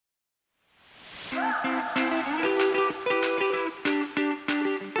Welcome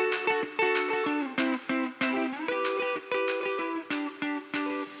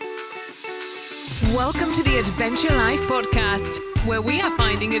to the Adventure Life Podcast, where we are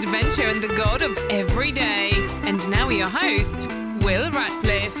finding adventure in the God of every day. And now your host, Will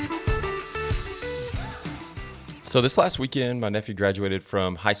Ratcliffe. So this last weekend, my nephew graduated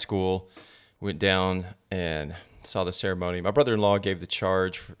from high school, went down and saw the ceremony. My brother-in-law gave the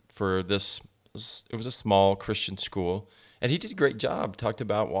charge for this. It was a small Christian school, and he did a great job. Talked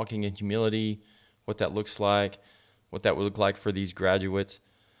about walking in humility, what that looks like, what that would look like for these graduates.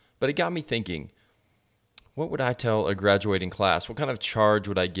 But it got me thinking, what would I tell a graduating class? What kind of charge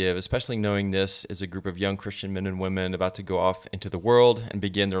would I give, especially knowing this is a group of young Christian men and women about to go off into the world and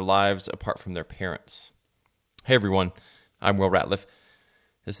begin their lives apart from their parents? Hey everyone, I'm Will Ratcliffe.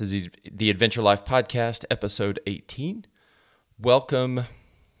 This is the Adventure Life Podcast, episode 18. Welcome.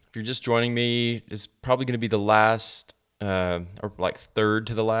 If you're just joining me, it's probably going to be the last, or like third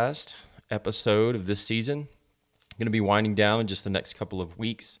to the last episode of this season. I'm going to be winding down in just the next couple of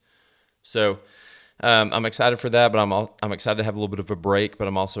weeks. So I'm excited for that, but I'm excited to have a little bit of a break, but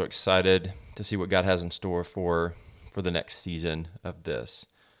I'm also excited to see what God has in store for the next season of this.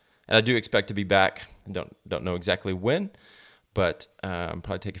 And I do expect to be back. I don't know exactly when, but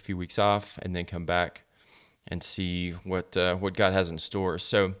probably take a few weeks off and then come back and see what God has in store.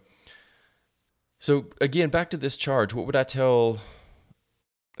 So again, back to this charge. What would I tell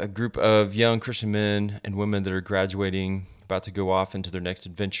a group of young Christian men and women that are graduating, about to go off into their next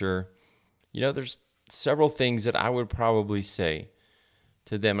adventure? You know, there's several things that I would probably say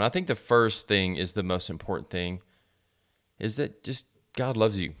to them. And I think the first thing is the most important thing, is that just God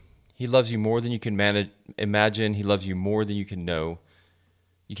loves you. He loves you more than you can imagine. He loves you more than you can know.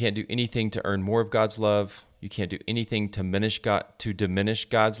 You can't do anything to earn more of God's love. You can't do anything to diminish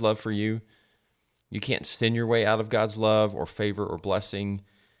God's love for you. You can't sin your way out of God's love or favor or blessing.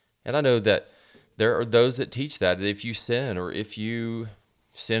 And I know that there are those that teach that if you sin, or if you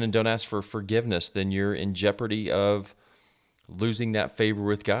sin and don't ask for forgiveness, then you're in jeopardy of losing that favor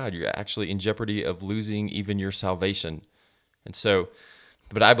with God. You're actually in jeopardy of losing even your salvation. And so,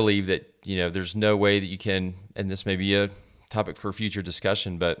 but I believe that, you know, there's no way that you can, and this may be a topic for future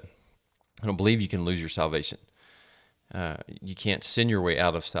discussion, but I don't believe you can lose your salvation. You can't sin your way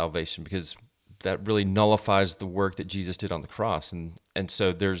out of salvation, because that really nullifies the work that Jesus did on the cross. And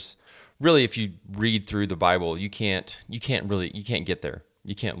so there's really, if you read through the Bible, you can't get there.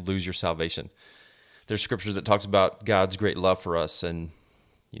 You can't lose your salvation. There's scripture that talks about God's great love for us, and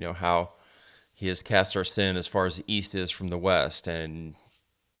you know how He has cast our sin as far as the east is from the west, and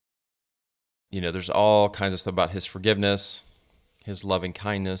you know there's all kinds of stuff about His forgiveness, His loving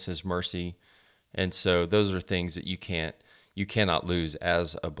kindness, His mercy, and so those are things that you cannot lose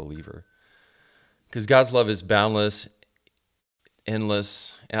as a believer, because God's love is boundless,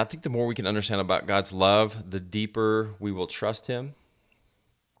 endless, and I think the more we can understand about God's love, the deeper we will trust Him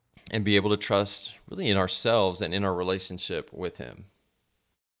and be able to trust really in ourselves and in our relationship with Him.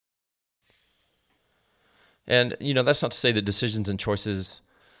 And, you know, that's not to say that decisions and choices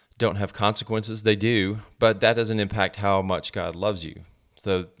don't have consequences. They do, but that doesn't impact how much God loves you.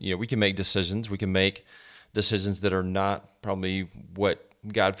 So, you know, we can make decisions. We can make decisions that are not probably what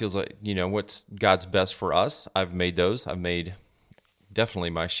God feels like, you know, what's God's best for us. I've made those. I've made definitely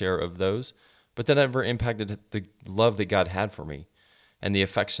my share of those, but that never impacted the love that God had for me and the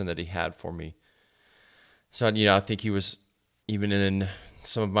affection that He had for me. So, you know, I think He was, even in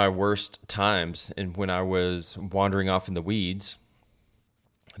some of my worst times and when I was wandering off in the weeds,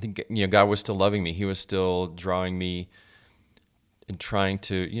 I think, you know, God was still loving me. He was still drawing me and trying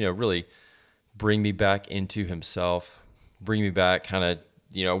to, you know, really bring me back into Himself, bring me back kind of,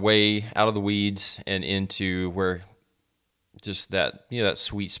 you know, way out of the weeds and into where just that, you know, that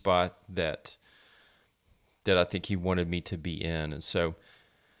sweet spot that I think He wanted me to be in. And so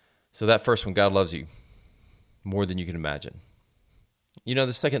that first one, God loves you more than you can imagine. You know,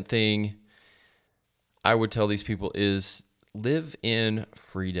 the second thing I would tell these people is live in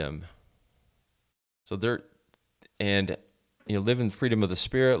freedom. So live in freedom of the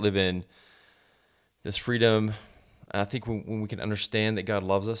Spirit, live in this freedom. And I think when we can understand that God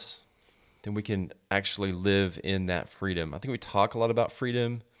loves us, then we can actually live in that freedom. I think we talk a lot about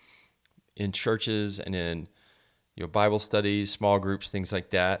freedom in churches and in, you know, Bible studies, small groups, things like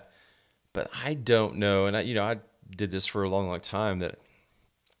that. But I don't know, and I did this for a long, long time, that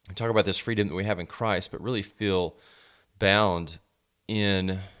we talk about this freedom that we have in Christ, but really feel bound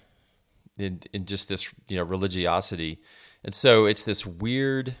in just this, you know, religiosity. And so it's this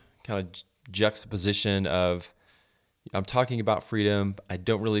weird kind of juxtaposition of, I'm talking about freedom, I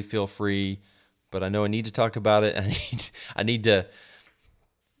don't really feel free, but I know I need to talk about it. I need to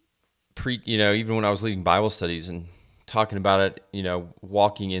preach, even when I was leading Bible studies and talking about it,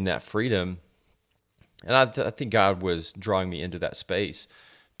 walking in that freedom. And I think God was drawing me into that space.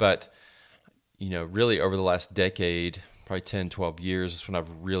 But, really over the last decade, probably 10, 12 years is when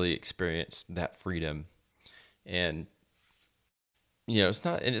I've really experienced that freedom. And,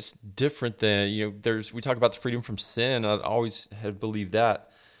 it's different than, we talk about the freedom from sin. I always have believed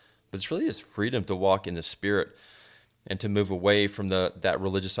that, but it's really this freedom to walk in the Spirit and to move away from that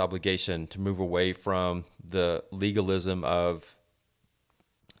religious obligation, to move away from the legalism of,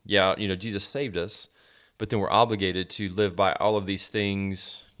 Jesus saved us, but then we're obligated to live by all of these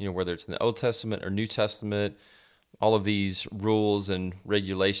things, whether it's in the Old Testament or New Testament, all of these rules and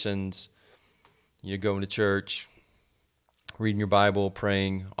regulations, going to church, reading your Bible,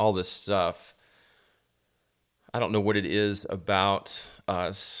 praying, all this stuff. I don't know what it is about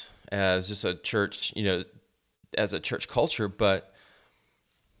us as just a church, as a church culture, but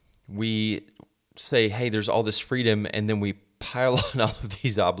we say, hey, there's all this freedom, and then we pile on all of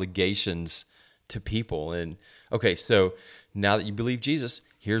these obligations to people. And okay, so now that you believe Jesus,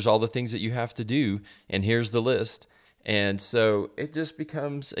 here's all the things that you have to do, and here's the list. And so it just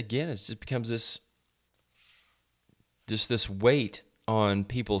becomes, this weight on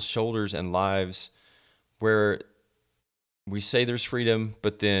people's shoulders and lives where we say there's freedom,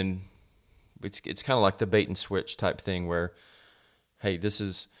 but then it's kind of like the bait and switch type thing where, hey, this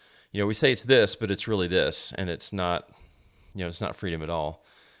is, we say it's this, but it's really this, and it's not, it's not freedom at all.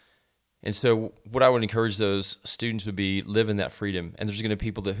 And so what I would encourage those students would be live in that freedom. And there's going to be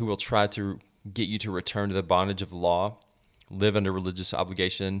people who will try to get you to return to the bondage of the law, live under religious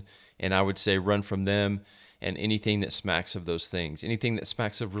obligation, and I would say run from them and anything that smacks of those things, anything that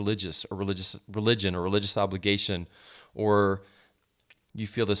smacks of religion or religious obligation, or you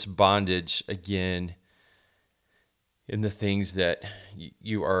feel this bondage again in the things that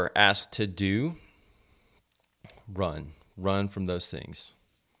you are asked to do, run from those things.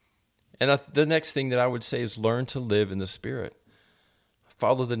 And the next thing that I would say is learn to live in the Spirit.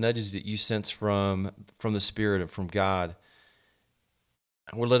 Follow the nudges that you sense from the Spirit and from God.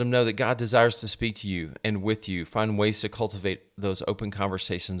 I would let them know that God desires to speak to you and with you. Find ways to cultivate those open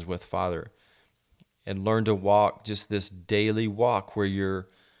conversations with Father. And learn to walk just this daily walk where your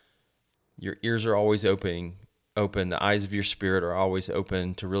ears are always open, the eyes of your spirit are always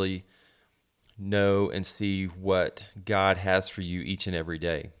open to really know and see what God has for you each and every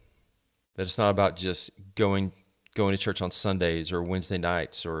day. That it's not about just going to church on Sundays or Wednesday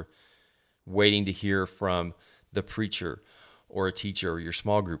nights or waiting to hear from the preacher or a teacher or your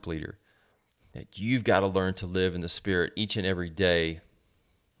small group leader. That you've got to learn to live in the Spirit each and every day.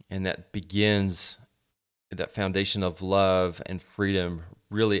 And that begins, that foundation of love and freedom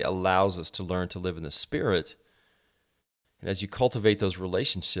really allows us to learn to live in the Spirit. And as you cultivate those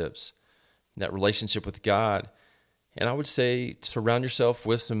relationships, that relationship with God, and I would say surround yourself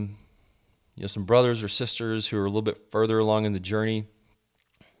with some brothers or sisters who are a little bit further along in the journey,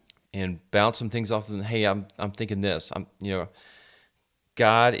 and bounce some things off of them. Hey, I'm thinking this. I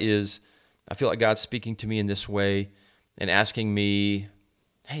feel like God's speaking to me in this way and asking me,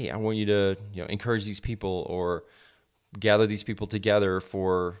 hey, I want you to encourage these people or gather these people together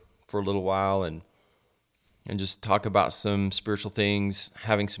for a little while and just talk about some spiritual things,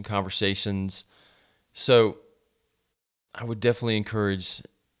 having some conversations. So I would definitely encourage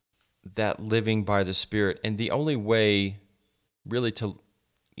that living by the Spirit. And the only way really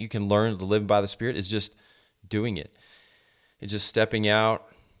you can learn to live by the Spirit is just doing it. It's just stepping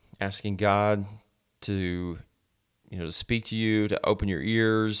out, asking God to speak to you, to open your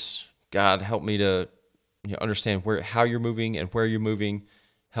ears. God, help me to understand how you're moving and where you're moving.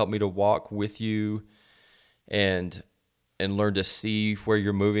 Help me to walk with you and learn to see where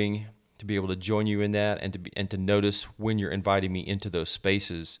you're moving, to be able to join you in that, and to notice when you're inviting me into those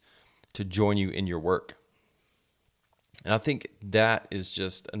spaces to join you in your work. And I think that is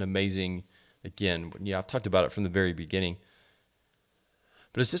just an amazing, again, I've talked about it from the very beginning,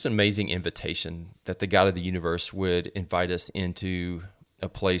 but it's just an amazing invitation that the God of the universe would invite us into a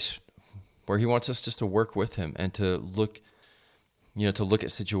place where he wants us just to work with him and to look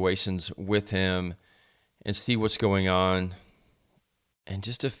at situations with him and see what's going on, and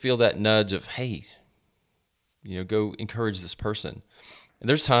just to feel that nudge of, hey, go encourage this person. And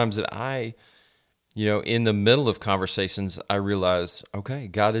there's times that I, in the middle of conversations, I realize, okay,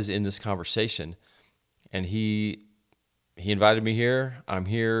 God is in this conversation, and he invited me here, I'm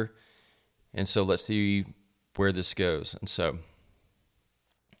here, and so let's see where this goes. And so,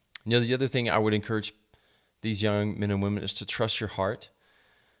 the other thing I would encourage these young men and women is to trust your heart.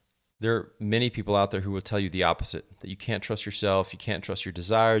 There are many people out there who will tell you the opposite, that you can't trust yourself, you can't trust your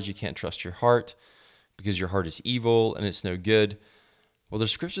desires, you can't trust your heart because your heart is evil and it's no good. Well,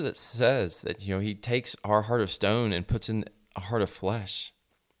 there's scripture that says that, he takes our heart of stone and puts in a heart of flesh.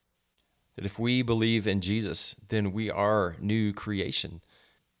 That if we believe in Jesus, then we are new creation.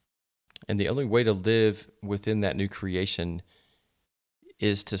 And the only way to live within that new creation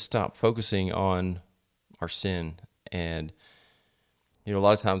is to stop focusing on our sin. And, a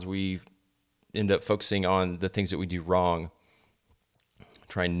lot of times we end up focusing on the things that we do wrong,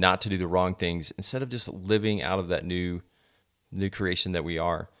 trying not to do the wrong things, instead of just living out of that new creation that we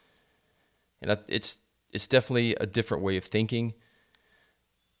are. And it's definitely a different way of thinking.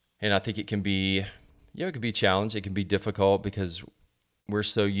 And I think it can be, it can be a challenge. It can be difficult because we're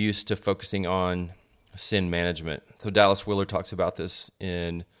so used to focusing on sin management. So Dallas Willard talks about this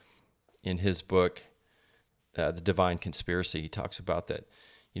in his book, The Divine Conspiracy. He talks about that,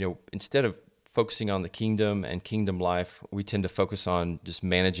 instead of focusing on the kingdom and kingdom life, we tend to focus on just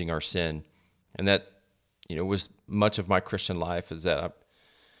managing our sin. And that, was much of my Christian life, is that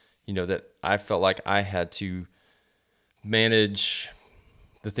that I felt like I had to manage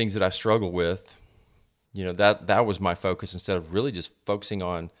the things that I struggle with. That was my focus, instead of really just focusing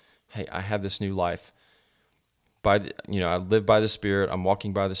on, hey, I have this new life. I live by the Spirit. I'm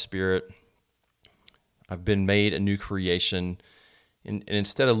walking by the Spirit. I've been made a new creation. And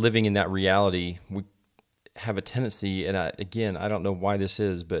instead of living in that reality, we have a tendency, and I don't know why this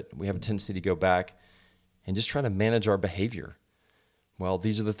is, but we have a tendency to go back and just try to manage our behavior. Well,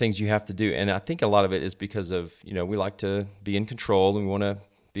 these are the things you have to do. And I think a lot of it is because of, we like to be in control and we want to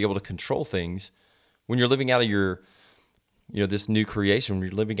be able to control things. When you're living out of your, this new creation, when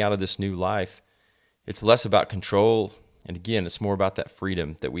you're living out of this new life, it's less about control. And again, it's more about that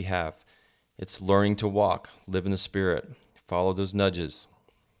freedom that we have. It's learning to walk, live in the Spirit, follow those nudges,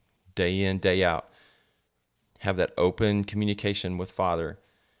 day in, day out. Have that open communication with Father.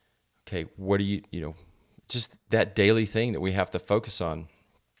 Okay, what do you, just that daily thing that we have to focus on.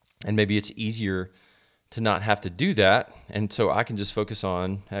 And maybe it's easier to not have to do that. And so I can just focus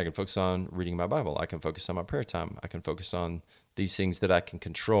on reading my Bible. I can focus on my prayer time. I can focus on these things that I can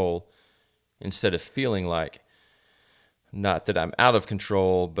control, instead of feeling like, not that I'm out of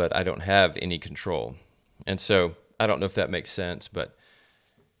control, but I don't have any control. And so I don't know if that makes sense, but,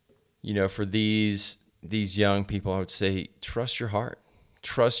 for these young people, I would say, trust your heart.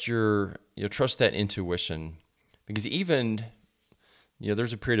 Trust trust that intuition. Because even,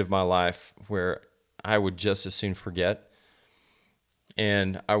 there's a period of my life where I would just as soon forget,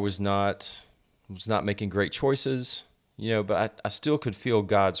 and I was not making great choices, but I still could feel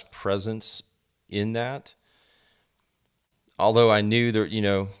God's presence in that. Although I knew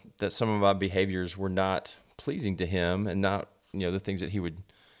that, that some of my behaviors were not pleasing to Him, and not, the things that He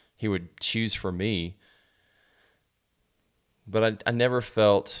would choose for me. But I never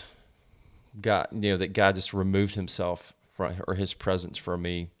felt God, that God just removed Himself or His presence from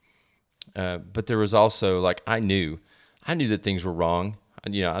me. But there was also, I knew that things were wrong. I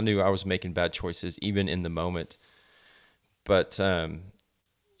knew I was making bad choices even in the moment. But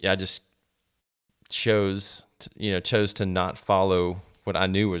I just chose to not follow what I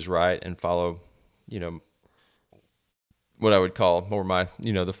knew was right, and follow, what I would call more my,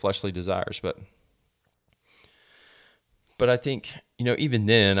 the fleshly desires. But I think, even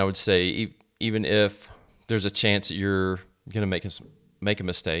then, I would say, even if there's a chance that you're going to make a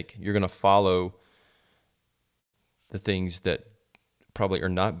mistake, you're going to follow the things that probably are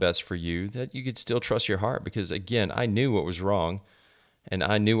not best for you, that you could still trust your heart. Because again, I knew what was wrong and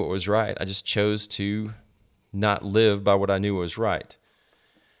I knew what was right. I just chose to not live by what I knew was right.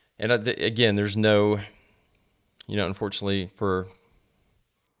 And again, there's no, unfortunately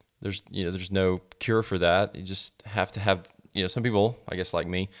there's no cure for that. You just have to have, some people, I guess like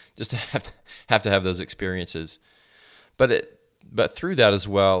me, just have to have those experiences. But through that as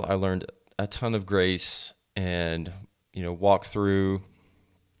well, I learned a ton of grace, and walked through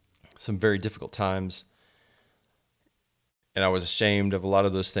some very difficult times. And I was ashamed of a lot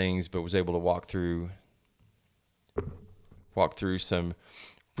of those things, but was able to walk through some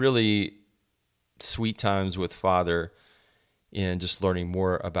really sweet times with Father, in just learning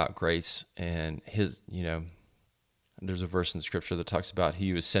more about grace and His, there's a verse in the scripture that talks about He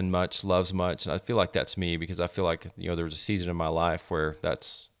who has sinned much loves much. And I feel like that's me, because I feel like, there was a season in my life where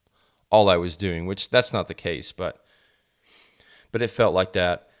that's all I was doing, which that's not the case, but it felt like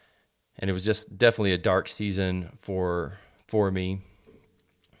that. And it was just definitely a dark season for me.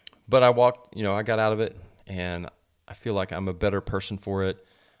 But I walked, I got out of it, and I feel like I'm a better person for it.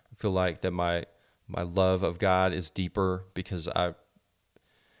 I feel like that my love of God is deeper, because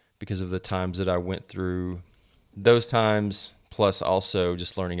because of the times that I went through, those times, plus also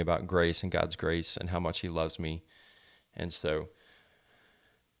just learning about grace and God's grace and how much He loves me. And so,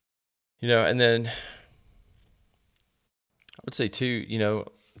 and then I would say too,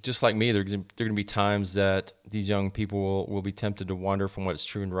 just like me, there are going to be times that these young people will be tempted to wander from what's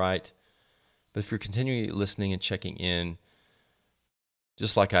true and right. But if you're continually listening and checking in,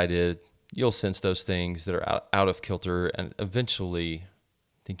 just like I did, you'll sense those things that are out of kilter, and eventually,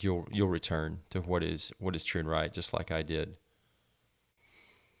 I think you'll return to what is true and right, just like I did.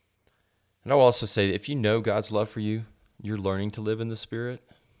 And I'll also say that if you know God's love for you, you're learning to live in the Spirit,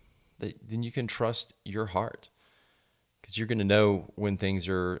 then you can trust your heart, because you're going to know when things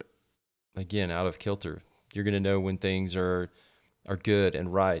are, again, out of kilter. You're going to know when things are good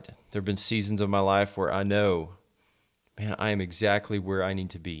and right. There have been seasons of my life where I know, man, I am exactly where I need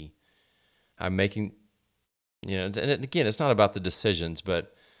to be. I'm making, and again, it's not about the decisions,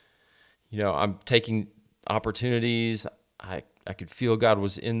 but, I'm taking opportunities. I could feel God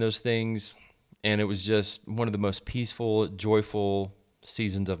was in those things, and it was just one of the most peaceful, joyful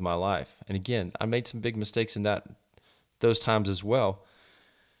seasons of my life. And again, I made some big mistakes in those times as well,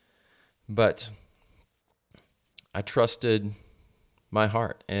 but I trusted my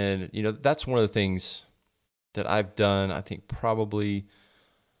heart. And, that's one of the things that I've done, I think probably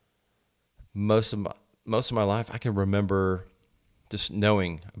most of my life. I can remember just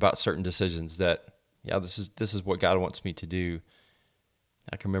knowing about certain decisions that, this is what God wants me to do.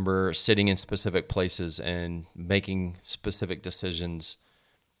 I can remember sitting in specific places and making specific decisions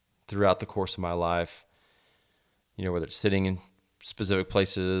throughout the course of my life, whether it's sitting in specific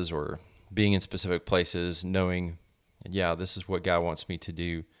places or being in specific places, knowing, this is what God wants me to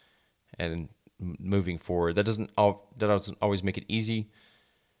do, and moving forward. That doesn't always make it easy.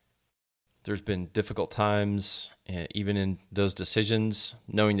 There's been difficult times, even in those decisions,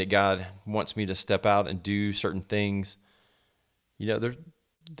 knowing that God wants me to step out and do certain things.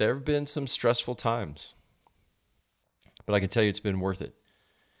 There have been some stressful times, but I can tell you it's been worth it.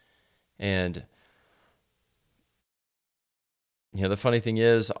 And, the funny thing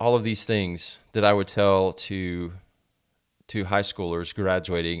is, all of these things that I would tell to high schoolers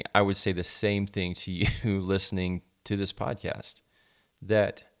graduating, I would say the same thing to you listening to this podcast,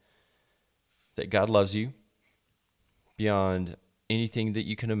 that God loves you beyond anything that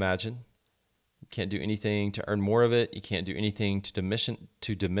you can imagine. You can't do anything to earn more of it. You can't do anything to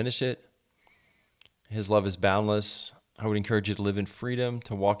diminish it. His love is boundless. I would encourage you to live in freedom,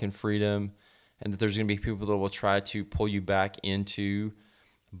 to walk in freedom, and that there's going to be people that will try to pull you back into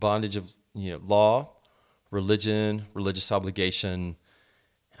bondage of law, religion, religious obligation.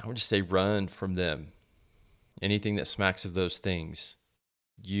 I would just say run from them. Anything that smacks of those things,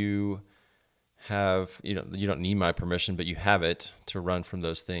 you have, you don't need my permission, but you have it to run from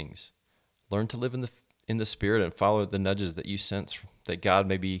those things. Learn to live in the Spirit and follow the nudges that you sense that God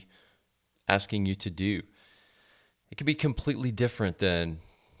may be asking you to do. It could be completely different than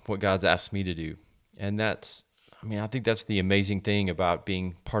what God's asked me to do. And I think that's the amazing thing about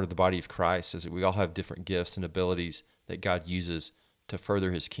being part of the body of Christ, is that we all have different gifts and abilities that God uses to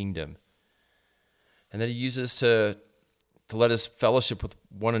further His kingdom, and that He uses to let us fellowship with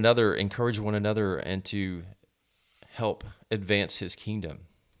one another, encourage one another, and to help advance His kingdom.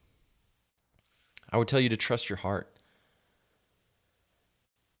 I would tell you to trust your heart,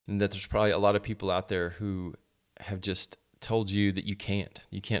 and that there's probably a lot of people out there who have just told you that you can't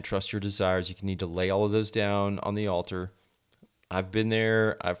trust your desires. You need to lay all of those down on the altar. I've been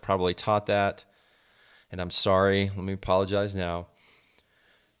there. I've probably taught that, and I'm sorry. Let me apologize now.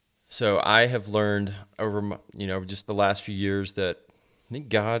 So I have learned over just the last few years that I think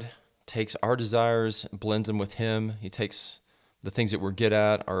God takes our desires, blends them with Him. He takes the things that we're good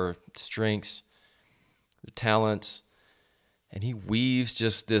at, our strengths, the talents, and He weaves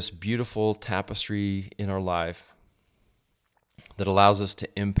just this beautiful tapestry in our life that allows us to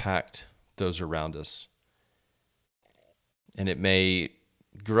impact those around us. And it may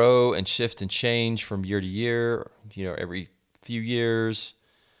grow and shift and change from year to year, every few years.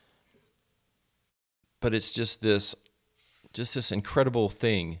 But it's just this incredible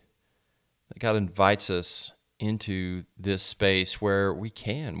thing that God invites us into this space where we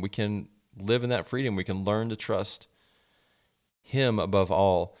can live in that freedom. We can learn to trust Him above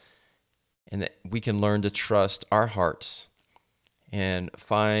all, and that we can learn to trust our hearts and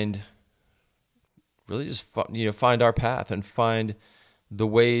find our path and find the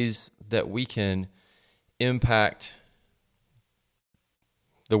ways that we can impact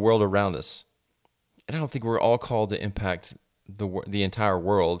the world around us. And I don't think we're all called to impact the entire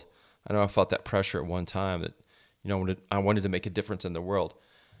world. I know I felt that pressure at one time that, I wanted to make a difference in the world.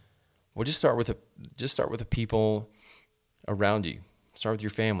 Well, just start with the people around you. Start with your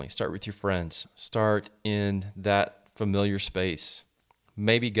family. Start with your friends. Start in that familiar space.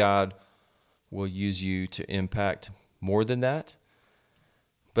 Maybe God will use you to impact more than that.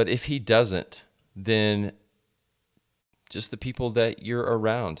 But if he doesn't, then just the people that you're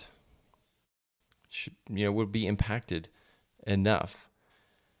around would be impacted enough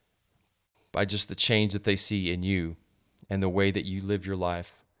by just the change that they see in you and the way that you live your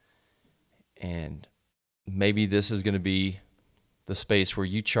life. And maybe this is going to be the space where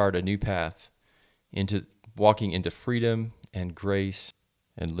you chart a new path into walking into freedom and grace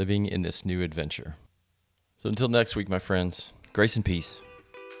and living in this new adventure. So until next week, my friends, grace and peace,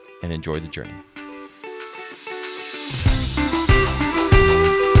 and enjoy the journey.